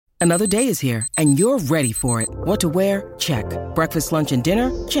Another day is here, and you're ready for it. What to wear? Check. Breakfast, lunch, and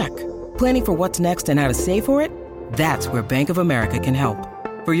dinner? Check. Planning for what's next and how to save for it? That's where Bank of America can help.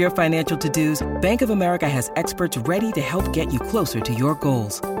 For your financial to-dos, Bank of America has experts ready to help get you closer to your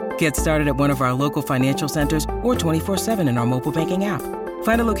goals. Get started at one of our local financial centers or 24/7 in our mobile banking app.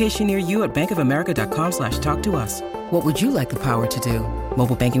 Find a location near you at bankofamerica.com/talktous. What would you like the power to do?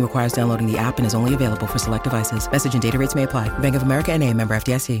 Mobile banking requires downloading the app and is only available for select devices. Message and data rates may apply. Bank of America N.A., member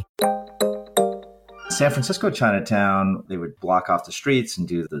FDIC. San Francisco Chinatown, they would block off the streets and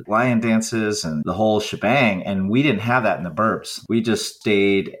do the lion dances and the whole shebang. And we didn't have that in the burbs. We just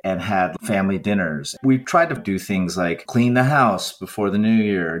stayed and had family dinners. We tried to do things like clean the house before the new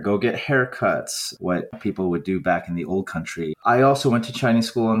year, go get haircuts, what people would do back in the old country. I also went to Chinese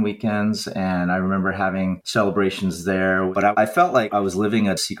school on weekends, and I remember having celebrations there. But I felt like I was living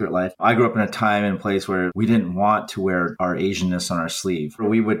a secret life. I grew up in a time and place where we didn't want to wear our Asianness on our sleeve.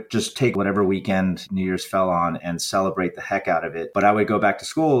 We would just take whatever weekend New Year's fell on and celebrate the heck out of it. But I would go back to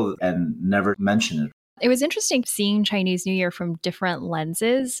school and never mention it. It was interesting seeing Chinese New Year from different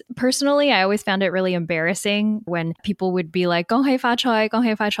lenses. Personally, I always found it really embarrassing when people would be like, "Gong hei fa choi, gong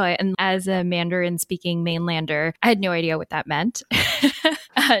hei fa choi." And as a Mandarin-speaking mainlander, I had no idea what that meant.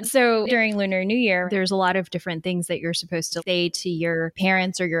 So during Lunar New Year, there's a lot of different things that you're supposed to say to your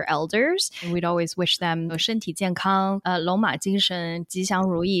parents or your elders. And we'd always wish them 身体健康, 龙马精神, 吉祥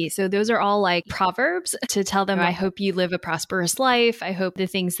如意. So those are all like proverbs to tell them, I hope you live a prosperous life. I hope the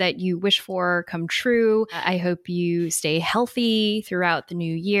things that you wish for come true. I hope you stay healthy throughout the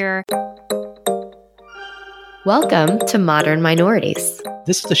new year. Welcome to Modern Minorities.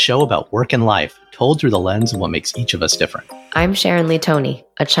 This is a show about work and life, told through the lens of what makes each of us different. I'm Sharon Lee Tony,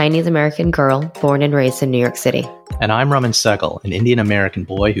 a Chinese-American girl born and raised in New York City. And I'm Raman Segal, an Indian-American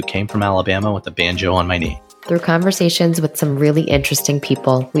boy who came from Alabama with a banjo on my knee. Through conversations with some really interesting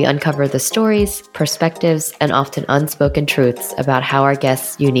people, we uncover the stories, perspectives, and often unspoken truths about how our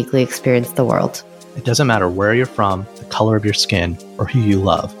guests uniquely experience the world. It doesn't matter where you're from, the color of your skin, or who you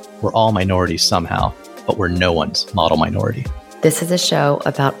love. We're all minorities somehow, but we're no one's model minority. This is a show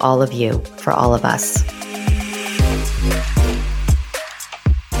about all of you, for all of us.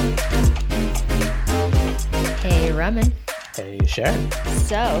 Hey, Raman. Hey, Sharon.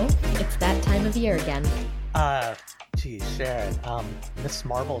 So, it's that time of year again. Geez, Sharon, Miss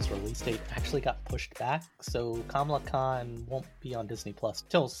Marvel's release date actually got pushed back, so Kamala Khan won't be on Disney Plus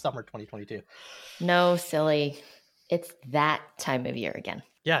till summer 2022. No, silly. It's that time of year again.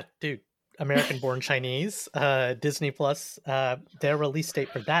 Yeah, dude. American-born Chinese, Disney Plus, their release date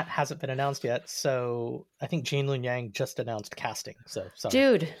for that hasn't been announced yet, so I think Jean Lun Yang just announced casting, so sorry.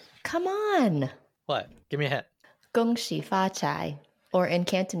 Dude, come on. What? Give me a hint. Gong xi fa chai, or in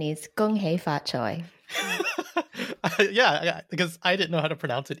Cantonese, gong hei fa choi. Yeah, because I didn't know how to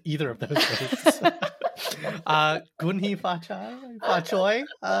pronounce it either of those ways. Gunhi fa chai, fa choi.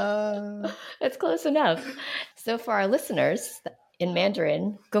 It's close enough. So for our listeners, in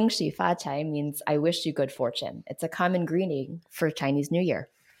Mandarin, Gong Xi Fa Cai means I wish you good fortune. It's a common greeting for Chinese New Year.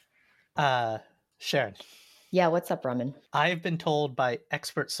 Sharon. Yeah, what's up, Raman? I've been told by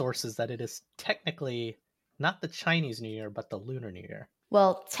expert sources that it is technically not the Chinese New Year, but the Lunar New Year.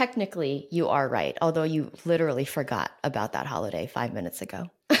 Well, technically, you are right, although you literally forgot about that holiday 5 minutes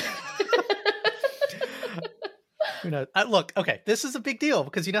ago. Who knows? Look, okay, this is a big deal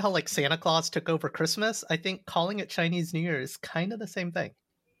because you know how like Santa Claus took over Christmas? I think calling it Chinese New Year is kind of the same thing.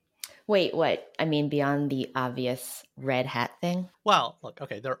 Wait, what? I mean, beyond the obvious red hat thing? Well, look,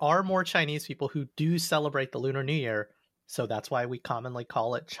 okay, there are more Chinese people who do celebrate the Lunar New Year, so that's why we commonly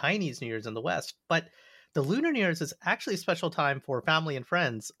call it Chinese New Year's in the West. But the Lunar New Year's is actually a special time for family and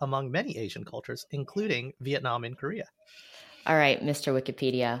friends among many Asian cultures, including Vietnam and Korea. All right, Mr.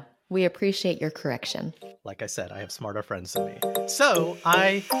 Wikipedia. We appreciate your correction. Like I said, I have smarter friends than me. So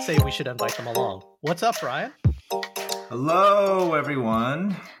I say we should invite them along. What's up, Ryan? Hello,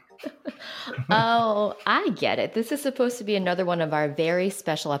 everyone. Oh, I get it. This is supposed to be another one of our very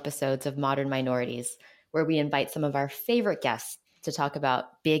special episodes of Modern Minorities, where we invite some of our favorite guests to talk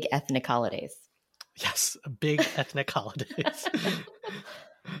about big ethnic holidays. Yes, big ethnic holidays.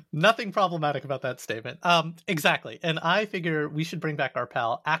 Nothing problematic about that statement. Exactly. And I figure we should bring back our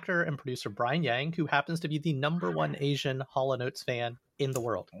pal, actor and producer Brian Yang, who happens to be the #1 Asian Hall & Oates fan in the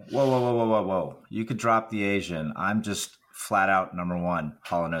world. Whoa. You could drop the Asian. I'm just flat out #1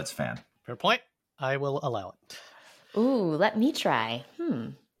 Hall & Oates fan. Fair point. I will allow it. Ooh, let me try.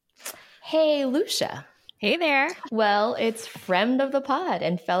 Hey, Lucia. Hey there. Well, it's friend of the pod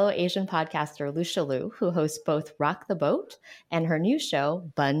and fellow Asian podcaster Lucia Liu, who hosts both Rock the Boat and her new show,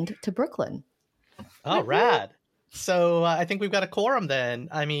 Bund to Brooklyn. Oh, rad. So I think we've got a quorum then.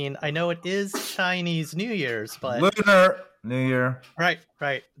 I mean, I know it is Chinese New Year's, but Lunar New Year. right.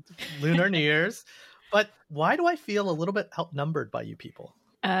 Lunar New Year's. But why do I feel a little bit outnumbered by you people?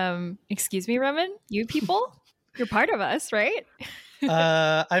 Excuse me, Raman? You people? You're part of us, right?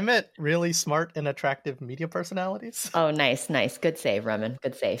 I meant really smart and attractive media personalities. Oh, nice. Good save, Raman.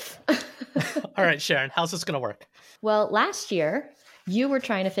 Good save. All right, Sharon, how's this going to work? Well, last year, you were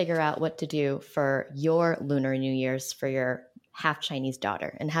trying to figure out what to do for your Lunar New Year's for your half Chinese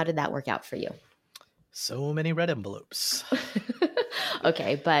daughter. And how did that work out for you? So many red envelopes.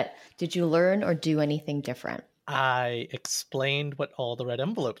 Okay, but did you learn or do anything different? I explained what all the red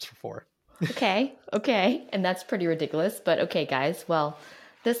envelopes were for. Okay. And that's pretty ridiculous. But okay, guys. Well,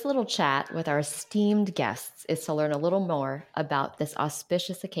 this little chat with our esteemed guests is to learn a little more about this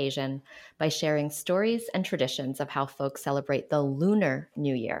auspicious occasion by sharing stories and traditions of how folks celebrate the Lunar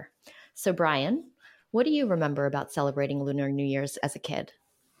New Year. So, Brian, what do you remember about celebrating Lunar New Year's as a kid?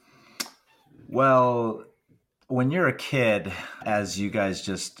 Well, when you're a kid, as you guys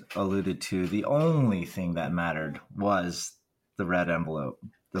just alluded to, the only thing that mattered was the red envelope.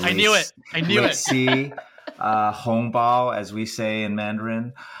 I knew it. C, hongbao, as we say in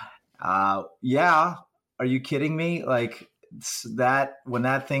Mandarin. Yeah, are you kidding me? Like that, when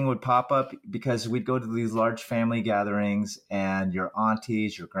that thing would pop up, because we'd go to these large family gatherings and your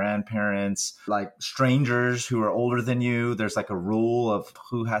aunties, your grandparents, like strangers who are older than you, there's like a rule of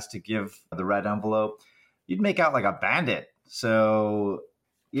who has to give the red envelope. You'd make out like a bandit. So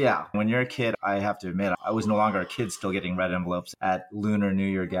yeah, when you're a kid, I have to admit, I was no longer a kid still getting red envelopes at Lunar New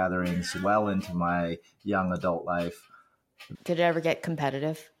Year gatherings well into my young adult life. Did it ever get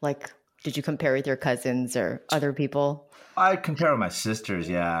competitive? Like, did you compare with your cousins or other people? I'd compare with my sisters,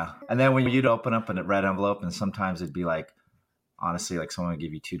 yeah. And then when you'd open up a red envelope, and sometimes it'd be like, honestly, like someone would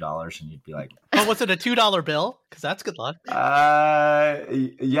give you $2 and you'd be like, oh, was it a $2 bill? Because that's good luck.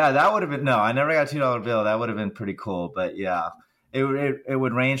 Yeah, that would have been, no, I never got a $2 bill. That would have been pretty cool. But yeah. It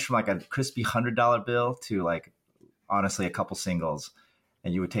would range from like a crispy $100 bill to like, honestly, a couple singles.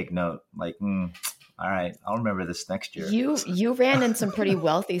 And you would take note like, all right, I'll remember this next year. You ran in some pretty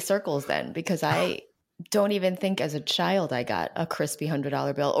wealthy circles then, because I don't even think as a child I got a crispy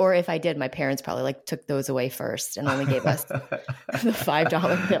 $100 bill. Or if I did, my parents probably like took those away first and only gave us the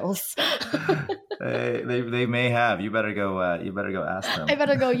 $5 bills. They may have. You better go ask them. I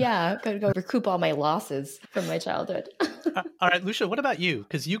better go. Yeah, gotta go recoup all my losses from my childhood. All right, Lucia, what about you?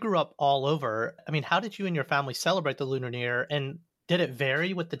 Because you grew up all over. I mean, how did you and your family celebrate the Lunar New Year? And did it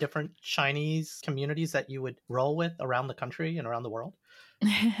vary with the different Chinese communities that you would roll with around the country and around the world?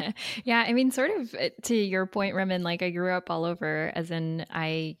 Yeah, I mean, sort of to your point, Raman, like I grew up all over, as in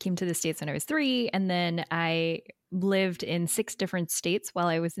I came to the States when I was 3, and then I lived in 6 different states while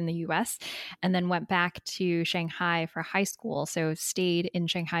I was in the US, and then went back to Shanghai for high school. So stayed in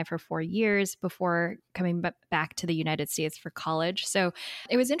Shanghai for 4 years before coming back to the United States for college. So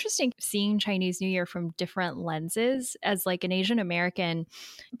it was interesting seeing Chinese New Year from different lenses. As like an Asian American,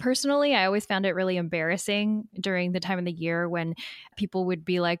 personally, I always found it really embarrassing during the time of the year when people would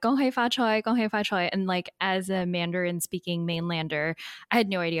be like, "Gong hei fa choy, gong hei fa choy," and like as a Mandarin speaking mainlander, I had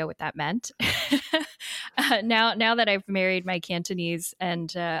no idea what that meant. Now that I've married my Cantonese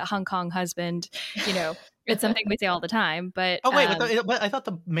and Hong Kong husband, you know, it's something we say all the time. But oh wait, but I thought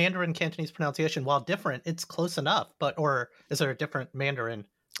the Mandarin Cantonese pronunciation, while different, it's close enough. But or is there a different Mandarin,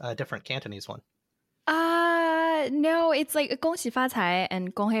 different Cantonese one? No, it's like 恭喜发财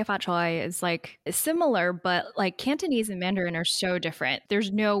and 恭喜发财 is like similar, but like Cantonese and Mandarin are so different.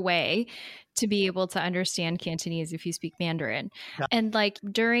 There's no way to be able to understand Cantonese if you speak Mandarin. Yeah. And like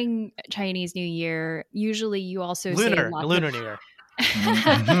during Chinese New Year, usually you also Lunar say New Year.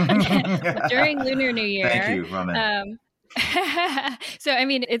 During Lunar New Year. Thank you, Raman. So I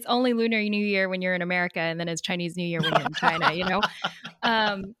mean, it's only Lunar New Year when you're in America, and then it's Chinese New Year when you're in China, you know?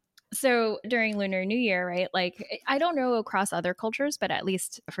 So during Lunar New Year, right? Like, I don't know across other cultures, but at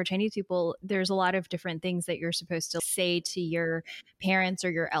least for Chinese people, there's a lot of different things that you're supposed to say to your parents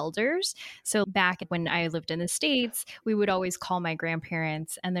or your elders. So back when I lived in the States, we would always call my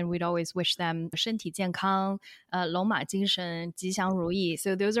grandparents, and then we'd always wish them 身体健康, 龙马精神, 吉祥如意.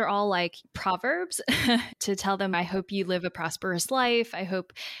 So those are all like proverbs to tell them, I hope you live a prosperous life. I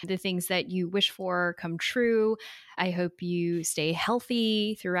hope the things that you wish for come true. I hope you stay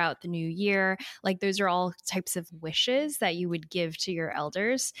healthy throughout the new year. Like those are all types of wishes that you would give to your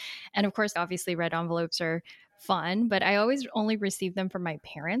elders. And of course, obviously red envelopes are fun, but I always only received them from my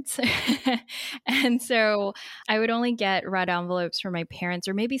parents. And so I would only get red envelopes from my parents,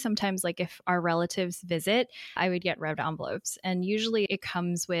 or maybe sometimes, like if our relatives visit, I would get red envelopes. And usually it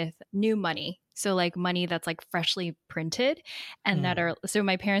comes with new money. So like money that's like freshly printed and that are, so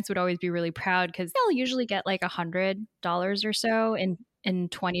my parents would always be really proud because they'll usually get like $100 or so in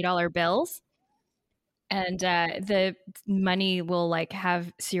 $20 bills. And the money will like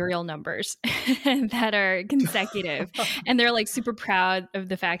have serial numbers that are consecutive. And they're like super proud of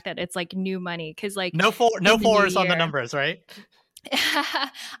the fact that it's like new money. Cause like no fours on the numbers, right?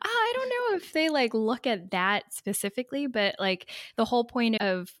 I don't know if they like look at that specifically, but like the whole point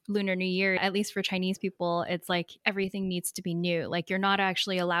of Lunar New Year, at least for Chinese people, it's like everything needs to be new. Like you're not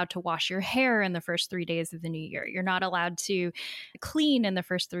actually allowed to wash your hair in the first 3 days of the new year. You're not allowed to clean in the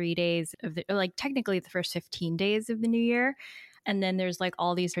first 3 days of like technically the first 15 days of the new year. And then there's like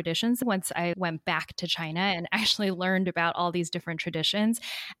all these traditions. Once I went back to China and actually learned about all these different traditions.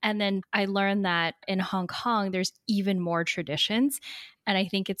 And then I learned that in Hong Kong, there's even more traditions. And I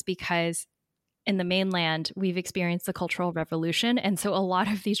think it's because in the mainland, we've experienced the Cultural Revolution. And so a lot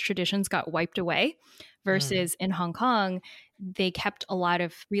of these traditions got wiped away versus in Hong Kong, they kept a lot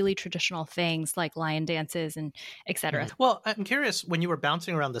of really traditional things like lion dances and et cetera. Well, I'm curious, when you were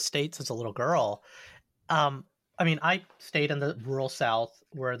bouncing around the States as a little girl, I mean, I stayed in the rural South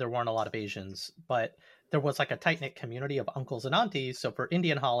where there weren't a lot of Asians, but there was like a tight-knit community of uncles and aunties. So for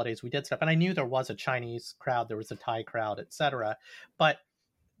Indian holidays, we did stuff. And I knew there was a Chinese crowd, there was a Thai crowd, etc. But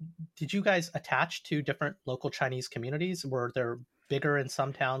did you guys attach to different local Chinese communities? Were there bigger in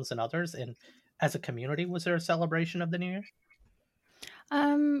some towns than others? And as a community, was there a celebration of the New Year?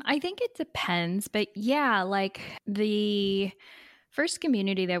 I think it depends. But yeah, like the first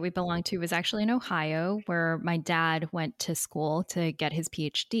community that we belonged to was actually in Ohio, where my dad went to school to get his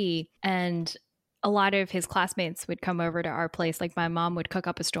PhD. And a lot of his classmates would come over to our place. Like my mom would cook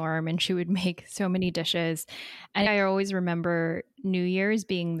up a storm and she would make so many dishes. And I always remember New Year's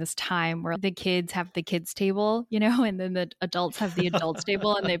being this time where the kids have the kids table, you know, and then the adults have the adults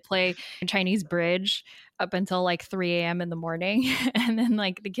table and they play Chinese bridge up until like 3 a.m. in the morning. And then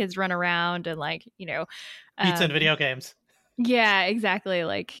like the kids run around and like, you know, pizza and video games. Yeah, exactly.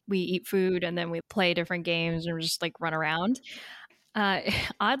 Like we eat food and then we play different games and just like run around.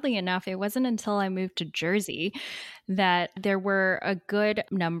 Oddly enough, it wasn't until I moved to Jersey that there were a good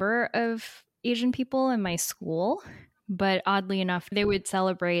number of Asian people in my school. But oddly enough, they would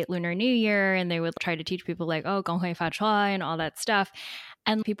celebrate Lunar New Year and they would try to teach people like, oh, Gong Hui Fa Chua and all that stuff.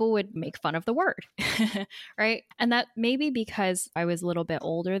 And people would make fun of the word, right? And that maybe because I was a little bit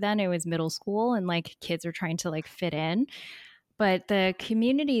older then, it was middle school and like kids are trying to like fit in. But the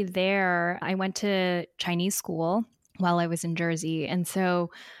community there, I went to Chinese school while I was in Jersey. And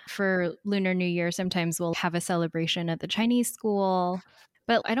so for Lunar New Year, sometimes we'll have a celebration at the Chinese school.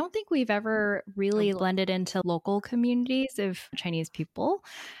 But I don't think we've ever really blended into local communities of Chinese people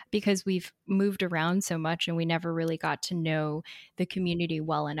because we've moved around so much and we never really got to know the community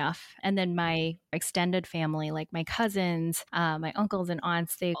well enough. And then my extended family, like my cousins, my uncles and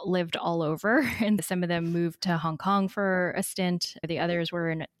aunts, they lived all over. And some of them moved to Hong Kong for a stint. The others were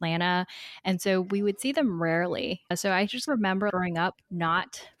in Atlanta. And so we would see them rarely. So I just remember growing up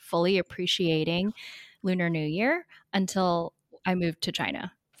not fully appreciating Lunar New Year until I moved to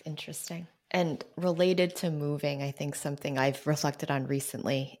China. Interesting. And related to moving, I think something I've reflected on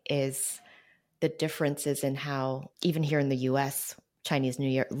recently is the differences in how, even here in the US, Chinese New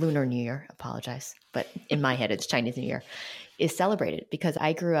Year, Lunar New Year, apologize, but in my head, it's Chinese New Year, is celebrated because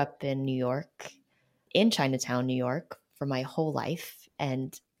I grew up in New York, in Chinatown, New York, for my whole life.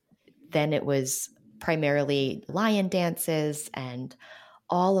 And then it was primarily lion dances and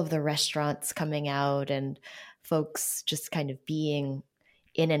all of the restaurants coming out and folks just kind of being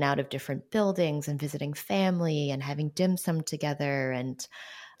in and out of different buildings and visiting family and having dim sum together. And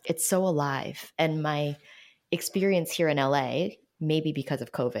it's so alive. And my experience here in LA, maybe because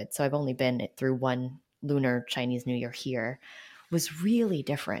of COVID, so I've only been through one Lunar Chinese New Year here, was really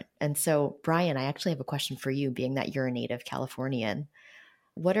different. And so, Brian, I actually have a question for you, being that you're a native Californian.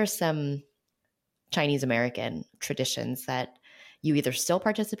 What are some Chinese American traditions that you either still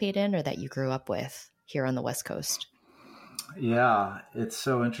participate in or that you grew up with here on the West Coast? Yeah, it's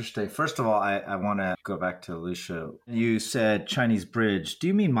so interesting. First of all, I want to go back to Alicia. You said Chinese bridge. Do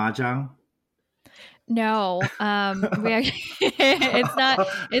you mean mahjong? No, it's not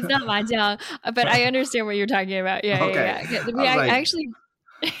mahjong, but I understand what you're talking about. Yeah, okay.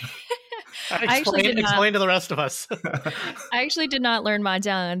 Explain to the rest of us. I actually did not learn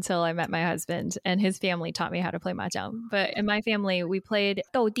mahjong until I met my husband, and his family taught me how to play mahjong. But in my family, we played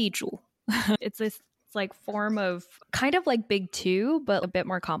斗地主. It's this It's like form of kind of like Big Two, but a bit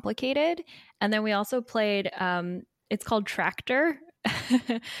more complicated. And then we also played, it's called Tractor,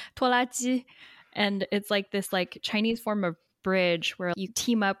 拖拉机. And it's like this like Chinese form of bridge where you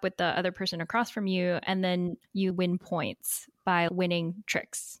team up with the other person across from you and then you win points by winning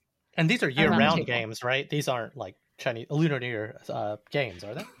tricks. And these are Around the year-round table. games, right? These aren't like Lunar New Year games,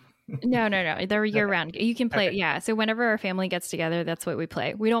 are they? No. They're year round. You can play, Okay. yeah. So whenever our family gets together, that's what we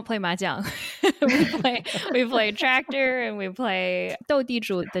play. We don't play mahjong. we play Tractor and we play 斗地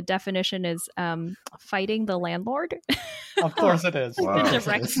主. The definition is fighting the landlord. Of course it is. Wow. The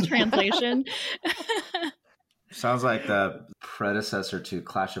direct translation. Sounds like the predecessor to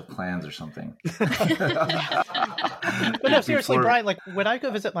Clash of Clans or something. But no, seriously, Before- Brian, like when I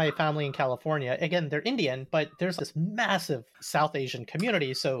go visit my family in California, again, they're Indian, but there's this massive South Asian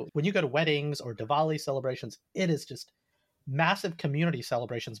community. So when you go to weddings or Diwali celebrations, it is just massive community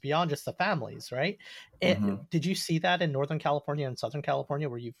celebrations beyond just the families, right? Mhm. Did you see that in Northern California and Southern California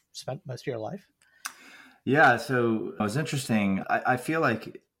where you've spent most of your life? Yeah, so it was interesting. I feel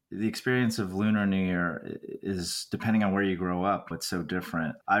like the experience of Lunar New Year is, depending on where you grow up, it's so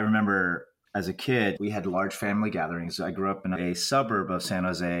different. I remember as a kid, we had large family gatherings. I grew up in a suburb of San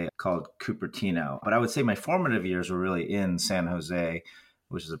Jose called Cupertino. But I would say my formative years were really in San Jose,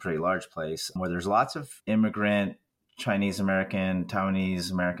 which is a pretty large place, where there's lots of immigrant Chinese American, Taiwanese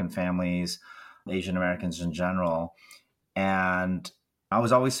American families, Asian Americans in general. And I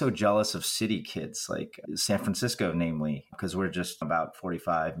was always so jealous of city kids, like San Francisco, namely, because we're just about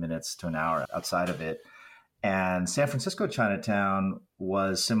 45 minutes to an hour outside of it. And San Francisco Chinatown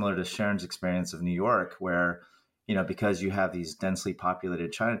was similar to Sharon's experience of New York, where, because you have these densely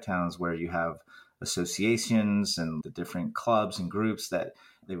populated Chinatowns where you have associations and the different clubs and groups that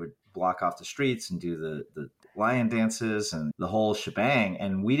they would block off the streets and do the lion dances and the whole shebang.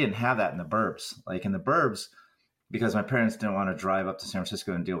 And we didn't have that in the burbs. Like in the burbs, because my parents didn't want to drive up to San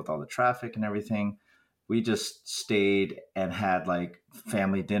Francisco and deal with all the traffic and everything, we just stayed and had like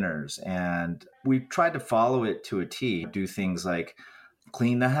family dinners. And we tried to follow it to a T, do things like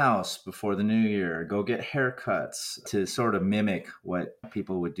clean the house before the new year, go get haircuts to sort of mimic what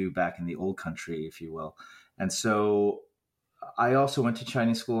people would do back in the old country, if you will. And so I also went to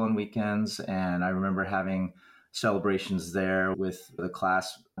Chinese school on weekends, and I remember having celebrations there with the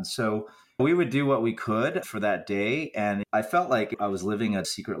class. And so we would do what we could for that day. And I felt like I was living a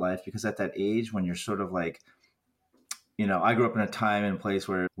secret life because at that age, when you're sort of like, I grew up in a time and place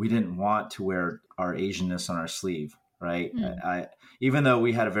where we didn't want to wear our Asianness on our sleeve, right? Even though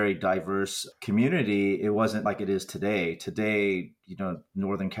we had a very diverse community, it wasn't like it is today. Today,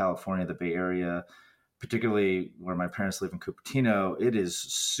 Northern California, the Bay Area, particularly where my parents live in Cupertino, it is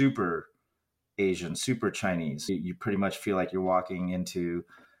super Asian, super Chinese. You pretty much feel like you're walking into,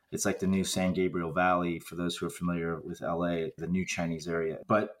 it's like the new San Gabriel Valley, for those who are familiar with LA, the new Chinese area.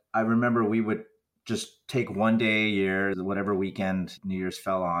 But I remember we would just take one day a year, whatever weekend New Year's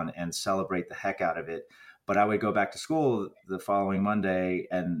fell on, and celebrate the heck out of it. But I would go back to school the following Monday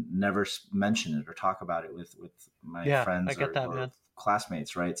and never mention it or talk about it with my friends I get that, or man.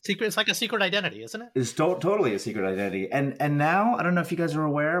 classmates, right? It's like a secret identity, isn't it? It's totally a secret identity. And now, I don't know if you guys are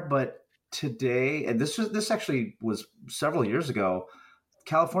aware, but today, and this actually was several years ago,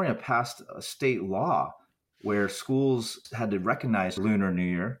 California passed a state law where schools had to recognize Lunar New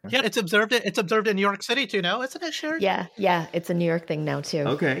Year. Yeah, it's observed in New York City too now, isn't it, Sharon? Yeah, it's a New York thing now too.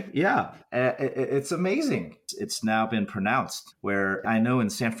 Okay, yeah. It's amazing. It's now been pronounced, where I know in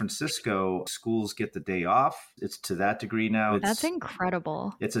San Francisco, schools get the day off. It's to that degree now. That's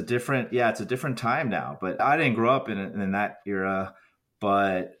incredible. It's a different time now. But I didn't grow up in that era,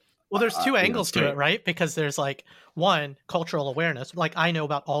 but... Well, there's two angles it's to great. it, right? Because there's like, one, cultural awareness. Like I know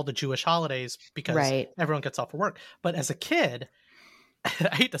about all the Jewish holidays because everyone gets off of work. But as a kid,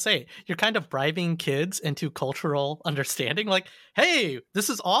 I hate to say it, you're kind of bribing kids into cultural understanding. Like, hey, this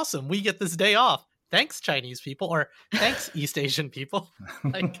is awesome. We get this day off. Thanks, Chinese people, or thanks, East Asian people.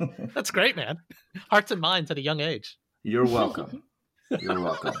 Like, that's great, man. Hearts and minds at a young age. You're welcome. You're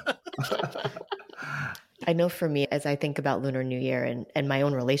welcome. I know for me, as I think about Lunar New Year and my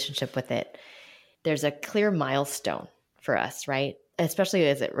own relationship with it, there's a clear milestone for us, right? Especially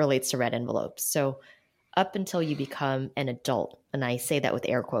as it relates to red envelopes. So up until you become an adult, and I say that with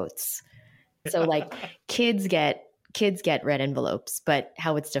air quotes. So like kids get red envelopes, but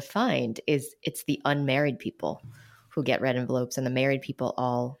how it's defined is it's the unmarried people who get red envelopes, and the married people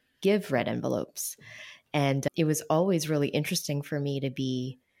all give red envelopes. And it was always really interesting for me to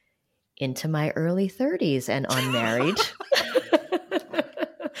be into my early 30s and unmarried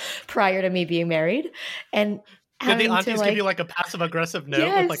prior to me being married. And Did the having to aunties give you like a passive aggressive note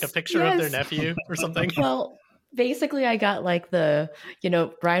with like a Yes, picture of their yes. nephew or something? Well, basically, I got like Brian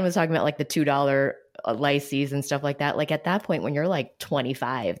was talking about like the $2 lycees and stuff like that. Like at that point, when you're like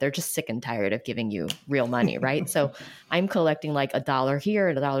 25, they're just sick and tired of giving you real money, right? So I'm collecting like $1 here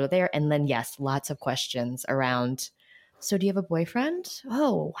and $1 there. And then, yes, lots of questions around. So do you have a boyfriend?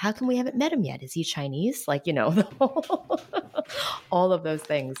 Oh, how come we haven't met him yet? Is he Chinese? Like, all of those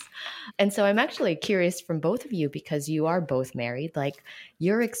things. And so I'm actually curious from both of you, because you are both married, like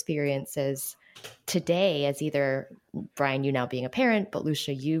your experiences today as either Brian, you now being a parent, but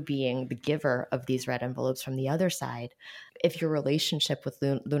Lucia, you being the giver of these red envelopes from the other side. If your relationship with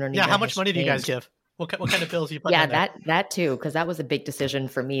Lunar New Year How much has money do you guys changed. give? What kind of bills you put Yeah, in there? that too, because that was a big decision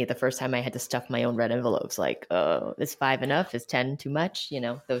for me the first time I had to stuff my own red envelopes. Like, is 5 enough? Is 10 too much?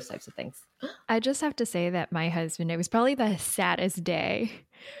 Those types of things. I just have to say that my husband, it was probably the saddest day,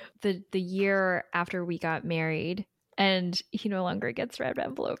 the year after we got married, and he no longer gets red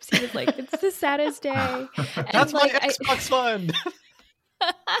envelopes. He was like, it's the saddest day. That's my Xbox fund.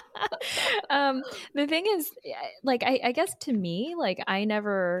 The thing is, like, I guess to me, like, I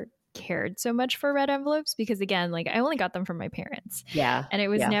never cared so much for red envelopes because, again, like, I only got them from my parents. Yeah. And it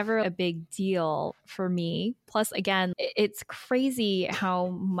was never a big deal for me. Plus, again, it's crazy how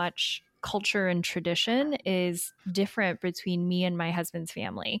much culture and tradition is different between me and my husband's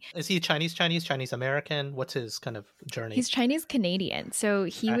family. Is he Chinese American? What's his kind of journey? He's Chinese Canadian. So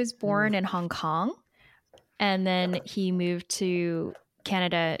he was born in Hong Kong, and then he moved to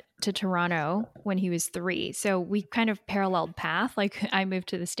Canada, to Toronto, when he was 3. So we kind of paralleled path. Like, I moved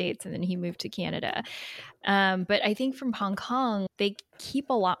to the States and then he moved to Canada. But I think from Hong Kong, they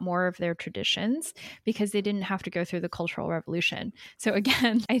keep a lot more of their traditions because they didn't have to go through the Cultural Revolution. So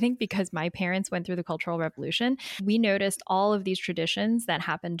again, I think because my parents went through the Cultural Revolution, we noticed all of these traditions that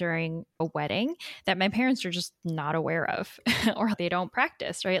happen during a wedding that my parents are just not aware of or they don't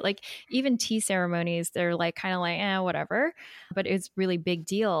practice, right? Like, even tea ceremonies, they're like kind of like, whatever. But it's really big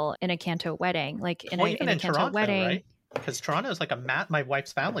deal in a Canto wedding. Like in a Canto Toronto, wedding. right? Because Toronto is like my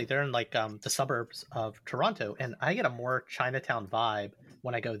wife's family. They're in like the suburbs of Toronto, and I get a more Chinatown vibe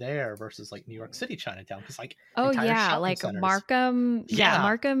when I go there versus like New York City Chinatown. Because like like centers. Markham,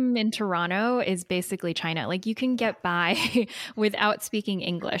 Markham in Toronto is basically China. Like, you can get by without speaking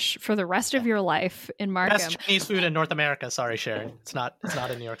English for the rest of your life in Markham. Best Chinese food in North America. Sorry, Sharon, it's not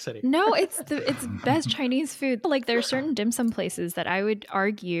in New York City. No, it's best Chinese food. Like, there are certain dim sum places that I would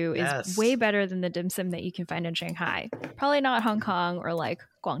argue is way better than the dim sum that you can find in Shanghai. Probably not Hong Kong or like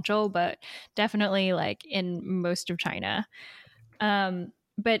Guangzhou, but definitely like in most of China.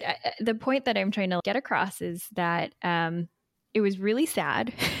 But the point that I'm trying to get across is that it was really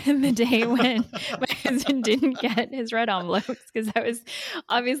sad the day when my husband didn't get his red envelopes, because that was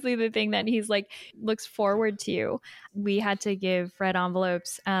obviously the thing that he's like looks forward to. We had to give red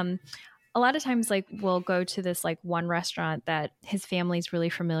envelopes. A lot of times, like, we'll go to this like one restaurant that his family's really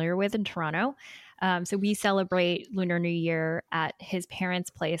familiar with in Toronto. So we celebrate Lunar New Year at his parents'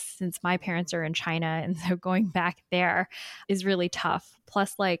 place, since my parents are in China. And so going back there is really tough.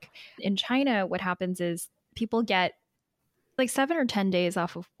 Plus, like, in China, what happens is people get like 7 or 10 days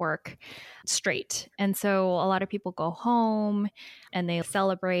off of work straight. And so a lot of people go home and they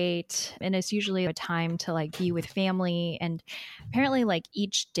celebrate, and it's usually a time to like be with family. And apparently, like,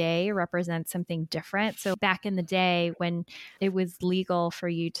 each day represents something different. So back in the day when it was legal for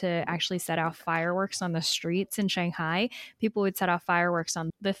you to actually set off fireworks on the streets in Shanghai, people would set off fireworks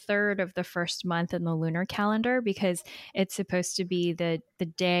on the 3rd of the first month in the lunar calendar, because it's supposed to be the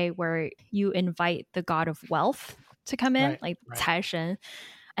day where you invite the god of wealth to come in, like Cai Shen.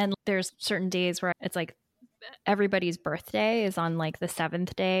 And there's certain days where it's like everybody's birthday is on like the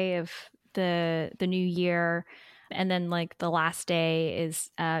 7th day of the new year. And then like the last day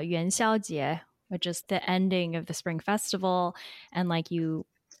is Yuan Xiaojie, which is the ending of the spring festival. And like, you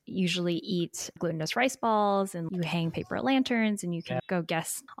usually eat glutinous rice balls and you hang paper lanterns and you can go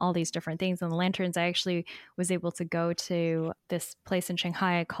guess all these different things on the lanterns. I actually was able to go to this place in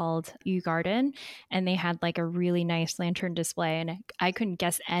Shanghai called Yu Garden, and they had like a really nice lantern display, and I couldn't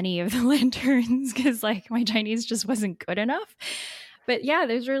guess any of the lanterns because like my Chinese just wasn't good enough. But yeah,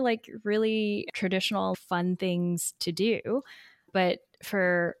 those are like really traditional fun things to do. But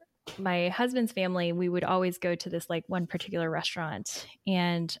for my husband's family, we would always go to this like one particular restaurant,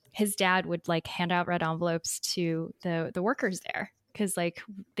 and his dad would like hand out red envelopes to the workers there. because like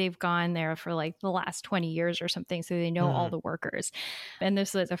they've gone there for like the last 20 years or something. So they know all the workers. And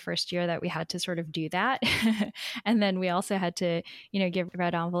this was the first year that we had to sort of do that. And then we also had to, give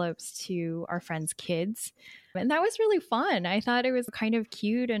red envelopes to our friends' kids. And that was really fun. I thought it was kind of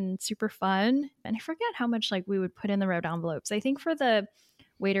cute and super fun. And I forget how much like we would put in the red envelopes. I think for the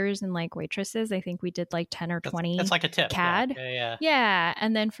waiters and like waitresses, I think we did like 10 or 20. That's like a tip. CAD. Yeah.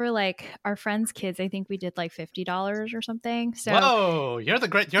 And then for like our friends' kids, I think we did like $50 or something. So whoa, you're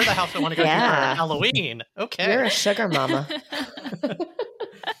the house I want to go to for Halloween. Okay. You're a sugar mama.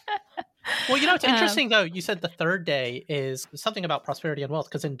 Well, it's interesting though. You said the third day is something about prosperity and wealth,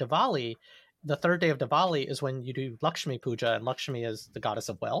 because in Diwali, the third day of Diwali is when you do Lakshmi Puja, and Lakshmi is the goddess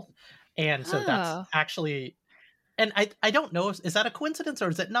of wealth. And so that's actually, and I don't know, is that a coincidence or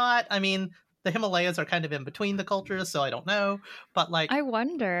is it not? I mean, the Himalayas are kind of in between the cultures, so I don't know. But like, I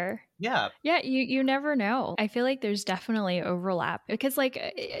wonder. Yeah. Yeah, you never know. I feel like there's definitely overlap because like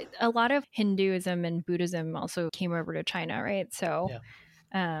a lot of Hinduism and Buddhism also came over to China, right? So,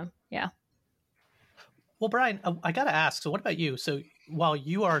 yeah. Well, Brian, I got to ask, so what about you? So while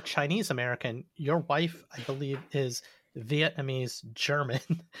you are Chinese American, your wife, I believe, is Vietnamese German.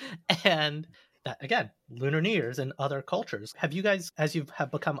 And that, again, Lunar New Year's in other cultures. Have you guys, as you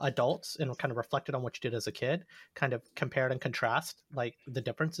have become adults and kind of reflected on what you did as a kid, kind of compared and contrast like the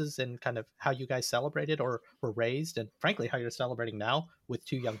differences in kind of how you guys celebrated or were raised, and frankly, how you're celebrating now with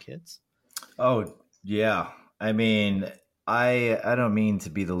two young kids? Oh, yeah. I mean, I don't mean to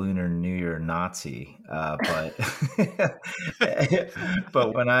be the Lunar New Year Nazi, but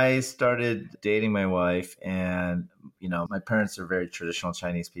but when I started dating my wife, and my parents are very traditional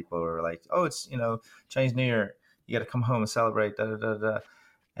Chinese people who are like, oh, it's Chinese New Year, you got to come home and celebrate, da da da da.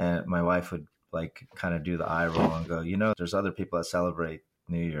 And my wife would like kind of do the eye roll and go, there's other people that celebrate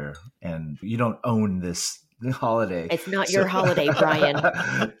New Year, and you don't own this holiday. It's not your holiday, Brian.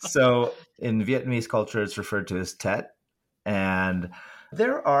 So in Vietnamese culture, it's referred to as Tet. And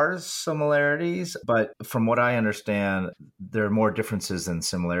there are similarities, but from what I understand, there are more differences than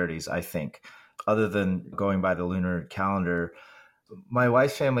similarities, I think. Other than going by the lunar calendar, my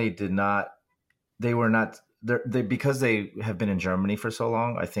wife's family because they have been in Germany for so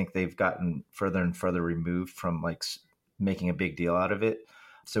long, I think they've gotten further and further removed from like making a big deal out of it.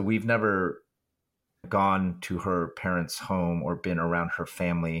 So we've never gone to her parents' home or been around her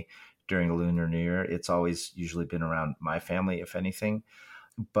family during the Lunar New Year. It's always usually been around my family, if anything.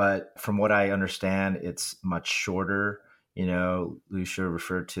 But from what I understand, it's much shorter. Lucia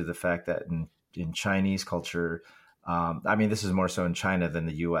referred to the fact that in Chinese culture, I mean, this is more so in China than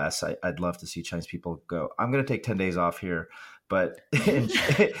the US. I'd love to see Chinese people go, I'm going to take 10 days off here. But in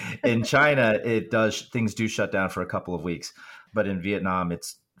China, things do shut down for a couple of weeks. But in Vietnam,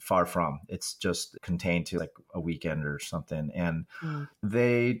 it's far from. It's just contained to like a weekend or something. And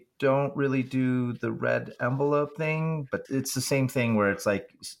they don't really do the red envelope thing, but it's the same thing where it's like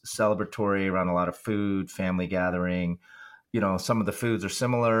celebratory around a lot of food, family gathering. Some of the foods are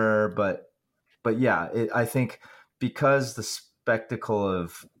similar, but yeah, I think because the spectacle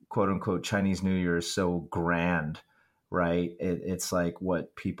of quote unquote Chinese New Year is so grand, right? It's like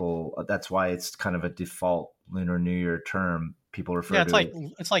that's why it's kind of a default Lunar New Year term. People refer to it.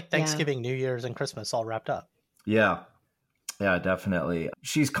 It's like Thanksgiving, New Year's, and Christmas all wrapped up. Yeah, definitely.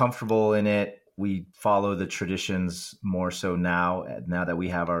 She's comfortable in it. We follow the traditions more so now that we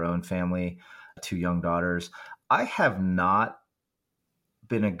have our own family, 2 young daughters. I have not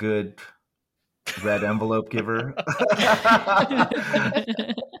been a good red envelope giver.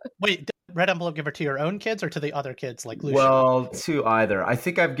 Wait, red envelope giver to your own kids or to the other kids like Lucia? Well, to either. I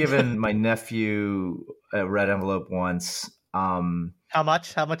think I've given my nephew a red envelope once. How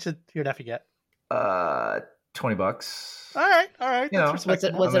much did your nephew get? $20. All right.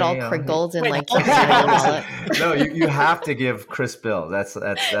 Was it all crinkled and like No, you have to give Chris Bill. That's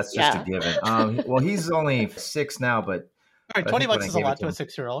just a given. Well, he's only 6 now, but all right, $20 is a lot to a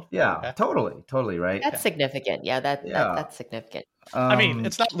 6-year-old. Yeah, okay. Totally, right? That's significant. Yeah, that's significant. I mean,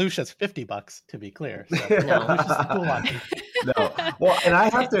 it's not Lucia's $50, to be clear. So. No. Lucia's the cool one. No. Well, and I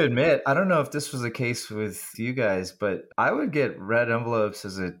have to admit, I don't know if this was the case with you guys, but I would get red envelopes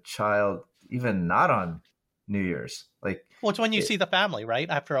as a child, even not on New Year's. Like, well, it's when you see the family, right?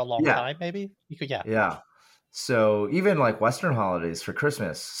 After a long time, maybe you could, yeah. So even like Western holidays for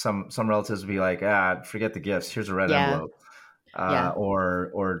Christmas, some relatives would be like, forget the gifts. Here's a red envelope.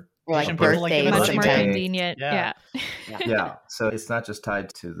 Or like birthdays, much more convenient. Yeah. So it's not just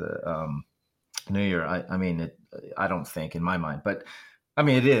tied to the New Year. I mean, I don't think in my mind, but I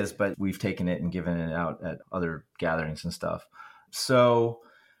mean, it is, but we've taken it and given it out at other gatherings and stuff. So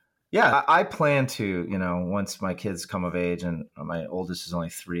Yeah, I plan to, once my kids come of age, and my oldest is only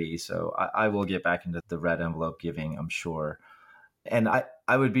 3, so I will get back into the red envelope giving, I'm sure. And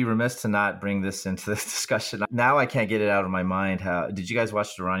I would be remiss to not bring this into this discussion. Now I can't get it out of my mind. Did you guys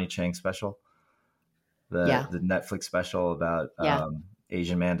watch the Ronnie Chang special? The Netflix special about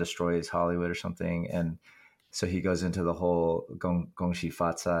Asian man destroys Hollywood or something. And so he goes into the whole Gongxi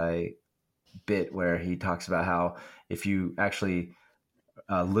Fatsai bit where he talks about how if you actually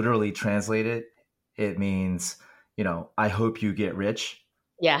literally translate it, it means, I hope you get rich.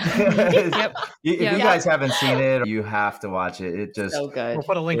 Yeah. If you guys haven't seen it, you have to watch it. It just so good. We'll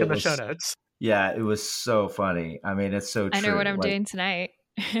put a link in the show notes. Yeah, it was so funny. I mean, it's so true. I know what I'm doing tonight.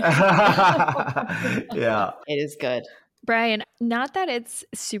 Yeah. It is good. Brian, not that it's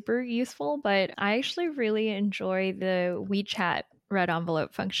super useful, but I actually really enjoy the WeChat red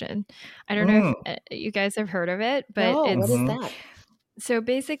envelope function. I don't know if you guys have heard of it, but what is that? So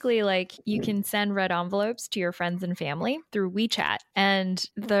basically, like, you can send red envelopes to your friends and family through WeChat, and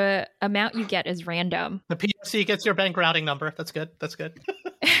the amount you get is random. The POC gets your bank routing number. That's good. That's good.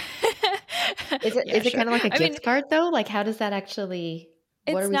 Is it kind of like a gift card though? Like, how does that actually?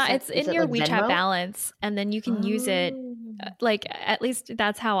 It's not. It's in your WeChat balance, and then you can use it. Like, at least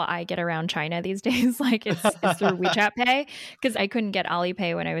that's how I get around China these days. Like, it's through WeChat Pay, because I couldn't get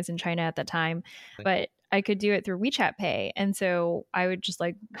Alipay when I was in China at the time, but I could do it through WeChat Pay. And so I would just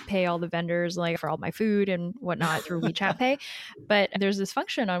like pay all the vendors like for all my food and whatnot through WeChat Pay. But there's this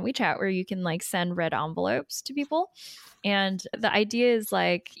function on WeChat where you can like send red envelopes to people. And the idea is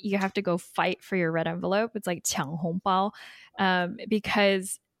like you have to go fight for your red envelope. It's like 抢红包,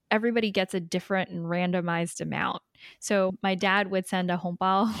 because everybody gets a different and randomized amount. So my dad would send a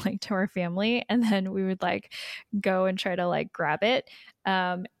hongbao like to our family, and then we would like go and try to like grab it.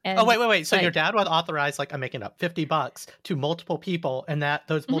 And wait. So your dad would authorize, like, I'm making up $50 to multiple people, and that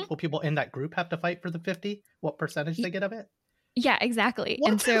those multiple people in that group have to fight for the 50? What percentage they get of it? Yeah, exactly.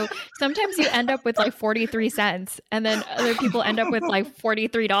 What? And so sometimes you end up with like 43 cents, and then other people end up with like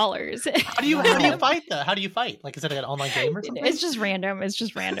 $43. How do you fight though? How do you fight? Like, is it an online game or something? It's just random. It's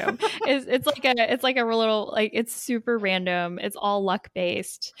like a little, like, it's super random. It's all luck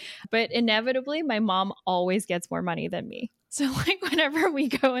based. But inevitably my mom always gets more money than me. So like whenever we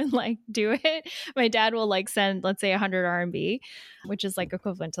go and like do it, my dad will like send, let's say 100 RMB, which is like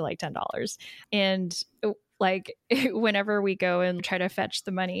equivalent to like $10. And like whenever we go and try to fetch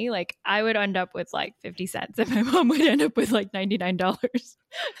the money, like I would end up with like 50 cents and my mom would end up with like $99.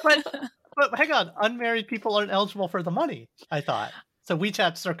 But hang on, unmarried people aren't eligible for the money, I thought. So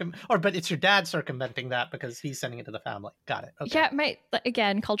WeChat but it's your dad circumventing that because he's sending it to the family. Got it. Okay. Yeah,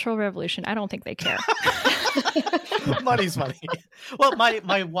 again, Cultural Revolution. I don't think they care. Money's money. Well,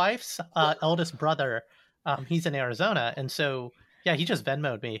 my wife's eldest brother, he's in Arizona, and so yeah, he just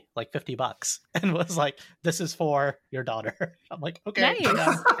Venmo'd me like $50 and was like, "This is for your daughter." I'm like, "Okay." Nice.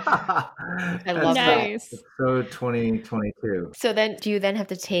 I love that. So 2022. So then, do you then have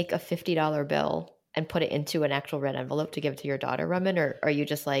to take a $50 bill and put it into an actual red envelope to give to your daughter, Raman, or are you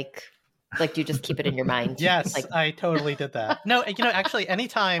just like do you just keep it in your mind? Yes, like, I totally did that. No, actually,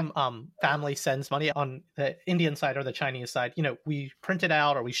 anytime family sends money on the Indian side or the Chinese side, we print it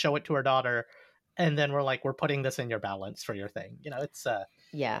out or we show it to our daughter, and then we're like, we're putting this in your balance for your thing. It's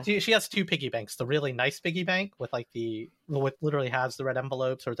yeah. She has 2 piggy banks: the really nice piggy bank with like what literally has the red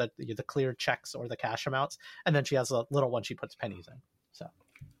envelopes or the clear checks or the cash amounts, and then she has a little one she puts pennies in. So.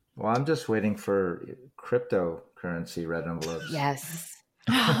 Well, I'm just waiting for cryptocurrency red envelopes. Yes.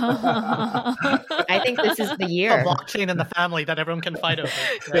 I think this is the year. A blockchain in the family that everyone can fight over.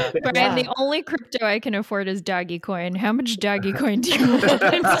 Yeah. Brian, the only crypto I can afford is Doggy Coin. How much Doggy Coin do you want?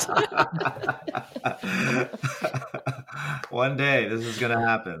 One day this is going to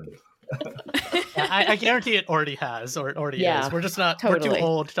happen. Yeah, I guarantee it already has, or it already is. We're just not. Totally. We're too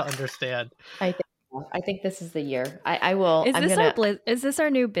old to understand. I think this is the year. I will. Is this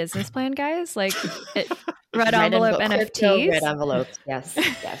our new business plan, guys? Like red envelope NFTs? Red envelopes. Yes.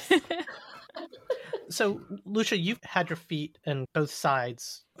 Yes. So, Lucia, you've had your feet in both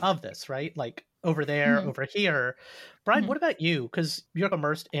sides of this, right? Like over there, over here. Brian, what about you? Because you're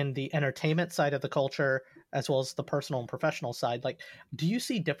immersed in the entertainment side of the culture as well as the personal and professional side. Like, do you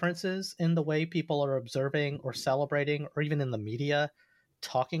see differences in the way people are observing or celebrating, or even in the media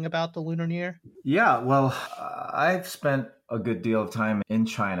talking about the Lunar New Year? Yeah, well, I've spent a good deal of time in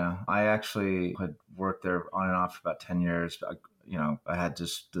China. I actually had worked there on and off for about 10 years. I had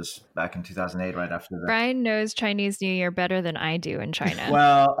just this back in 2008, right after that. Brian knows Chinese New Year better than I do in China.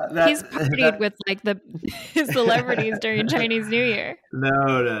 Well, he's partied with like the celebrities during Chinese New Year.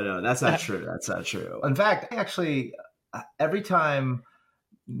 No, that's not true. That's not true. In fact, actually, every time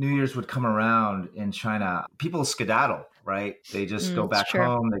New Year's would come around in China, people skedaddle, right? They just go back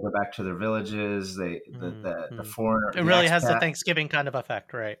home. They go back to their villages. The foreigner. It really has the Thanksgiving kind of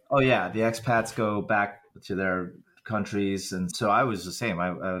effect, right? Oh yeah, the expats go back to their countries, and so I was the same.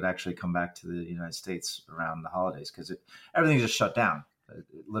 I would actually come back to the United States around the holidays because everything's just shut down.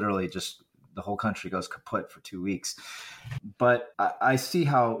 Literally, just the whole country goes kaput for 2 weeks. But I see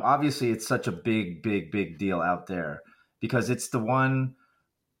how obviously it's such a big deal out there because it's the one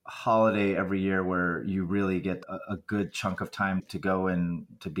holiday every year where you really get a good chunk of time to go and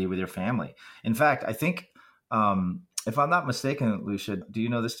to be with your family. In fact, I think if I'm not mistaken, Lucia, do you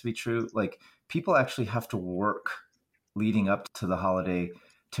know this to be true? Like people actually have to work leading up to the holiday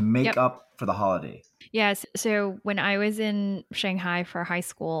to make up for the holiday. Yes. So when I was in Shanghai for high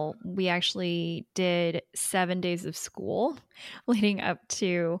school, we actually did 7 days of school leading up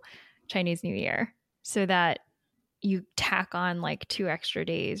to Chinese New Year so that you tack on like 2 extra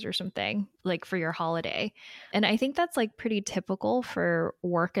days or something like for your holiday. And I think that's like pretty typical for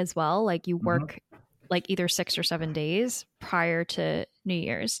work as well. Like you work like either 6 or 7 days prior to New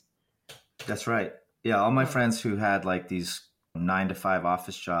Year's. That's right. Yeah. All my friends who had like these 9 to 5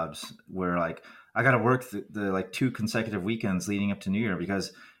 office jobs were like, I got to work the like 2 consecutive weekends leading up to New Year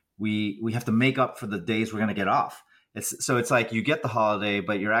because we have to make up for the days we're going to get off. It's like you get the holiday,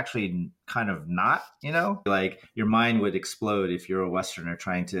 but you're actually kind of not, like your mind would explode if you're a Westerner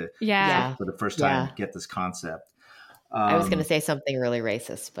trying to, for the first time, get this concept. I was going to say something really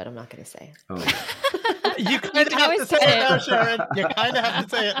racist, but I'm not going to say it. Oh. You kind of have to say it now, Sharon. You kind of have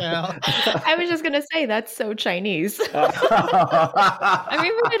to say it now. I was just going to say that's so Chinese. I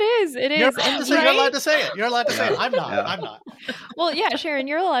mean, but it is. It is. You're allowed to say it. You're allowed to say it. I'm not. I'm not. Well, yeah, Sharon,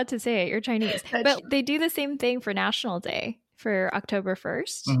 you're allowed to say it. You're Chinese. But they do the same thing for National Day. For October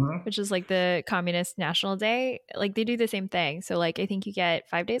 1st, which is like the Communist National Day. Like they do the same thing. So like I think you get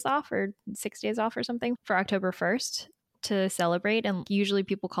 5 days off or 6 days off or something for October 1st to celebrate. And usually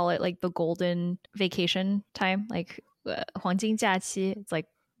people call it like the golden vacation time, like 黄金假期. It's like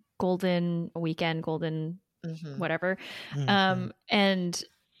golden weekend, golden whatever. And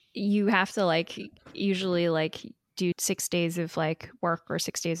you have to like usually like do 6 days of like work or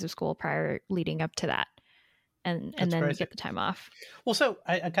 6 days of school prior leading up to that. And then you get the time off. Well, so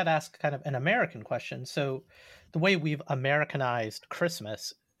I got to ask kind of an American question. So the way we've Americanized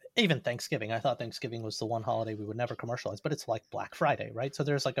Christmas, even Thanksgiving, I thought Thanksgiving was the one holiday we would never commercialize, but it's like Black Friday, right? So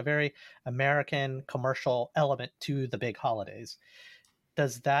there's like a very American commercial element to the big holidays.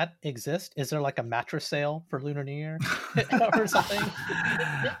 Does that exist? Is there like a mattress sale for Lunar New Year or something?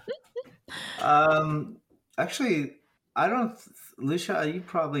 Actually, I don't, Lucia, you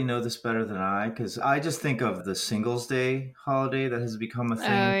probably know this better than I, because I just think of the Singles Day holiday that has become a thing.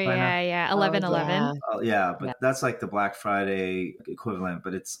 Oh, yeah. 11/11. Yeah, but that's like the Black Friday equivalent.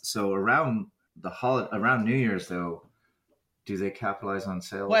 But it's so around around New Year's, though, do they capitalize on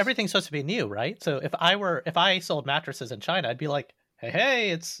sales? Well, everything's supposed to be new, right? So if I sold mattresses in China, I'd be like, hey,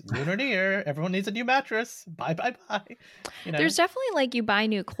 it's Lunar New Year. Everyone needs a new mattress. Bye. There's definitely like you buy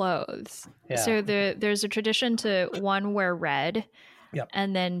new clothes. Yeah. So there's a tradition to 1, wear red,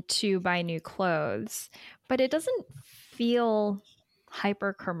 and then 2, buy new clothes. But it doesn't feel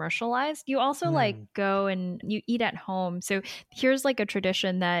hyper commercialized. You also like go and you eat at home. So here's like a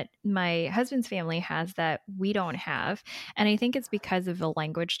tradition that my husband's family has that we don't have. And I think it's because of the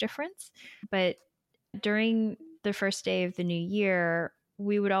language difference. But during the first day of the new year,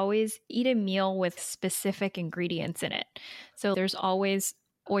 we would always eat a meal with specific ingredients in it. So there's always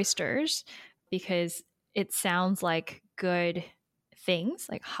oysters because it sounds like good things,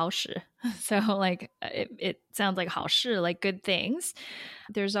 like 好事. So like it sounds like 好事, like good things.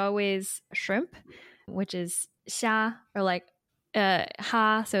 There's always shrimp, which is 虾, or like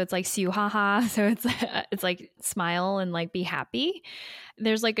ha, so it's like 笑哈哈, so it's like smile and like be happy.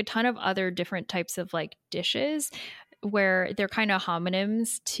 There's like a ton of other different types of like dishes where they're kind of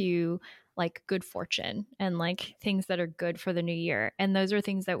homonyms to like good fortune and like things that are good for the new year, and those are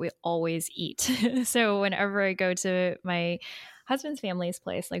things that we always eat. So whenever I go to my husband's family's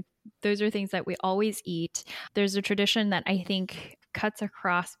place, like those are things that we always eat. There's a tradition that I think cuts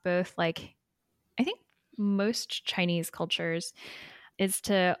across both, like I think most Chinese cultures, is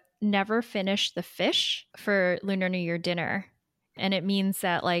to never finish the fish for Lunar New Year dinner. And it means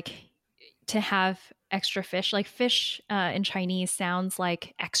that like to have extra fish, like fish in Chinese sounds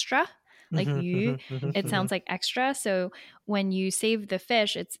like extra, like yu. It sounds like extra. So when you save the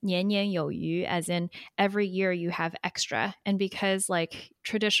fish, it's 年年有余, as in every year you have extra. And because like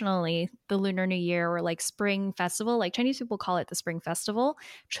traditionally the Lunar New Year or like Spring Festival, like Chinese people call it the Spring Festival,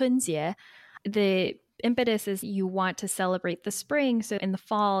 春节, the impetus is you want to celebrate the spring. So in the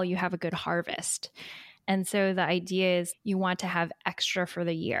fall, you have a good harvest. And so the idea is you want to have extra for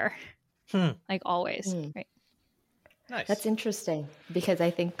the year, like always. Right. Nice. That's interesting because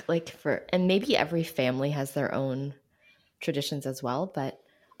I think and maybe every family has their own traditions as well, but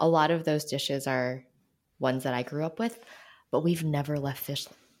a lot of those dishes are ones that I grew up with, but we've never left fish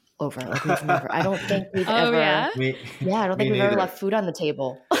over. I don't think we've ever. Yeah? I don't think we've ever left food on the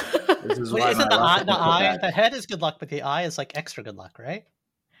table. This is Wait, why isn't my the wife eye, put the head is good luck, but the eye is like extra good luck, right?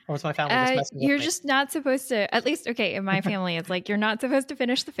 Or was my family just messing with You're me? just not supposed to, at least, okay, in my family, it's like you're not supposed to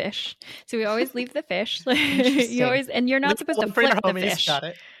finish the fish. So we always leave the fish. And you're not supposed to For your flip the homies, fish. got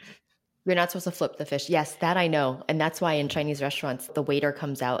it. You're not supposed to flip the fish. Yes, that I know. And that's why in Chinese restaurants, the waiter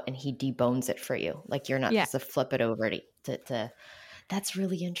comes out and he debones it for you. Like you're not supposed to flip it over to. That's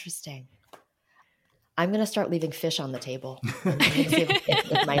really interesting. I'm going to start leaving fish on the table. I'm going to see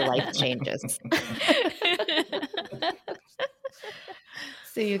if my life changes.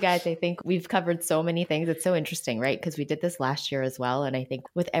 So you guys, I think we've covered so many things. It's so interesting, right? Because we did this last year as well. And I think